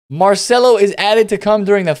Marcelo is added to come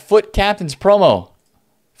during the Foot Captains promo.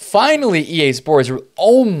 Finally, EA Sports.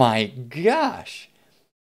 Oh my gosh.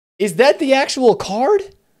 Is that the actual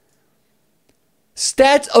card?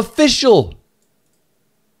 Stats official.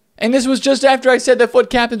 And this was just after I said the Foot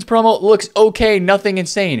Captains promo looks okay, nothing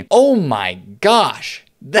insane. Oh my gosh.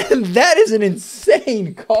 That is an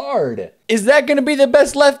insane card. Is that going to be the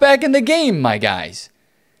best left back in the game, my guys?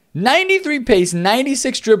 93 pace,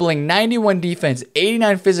 96 dribbling, 91 defense,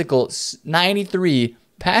 89 physical, 93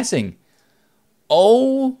 passing.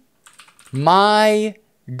 Oh my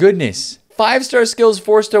goodness. 5-star skills,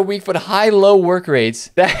 4-star weak foot, high-low work rates.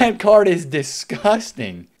 That card is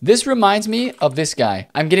disgusting. This reminds me of this guy.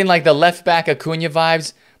 I'm getting like the left back Acuna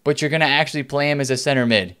vibes, but you're going to actually play him as a center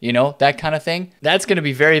mid. You know, that kind of thing. That's going to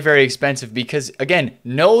be very, very expensive because, again,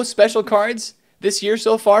 no special cards this year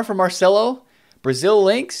so far for Marcelo. Brazil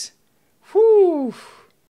links. Whew.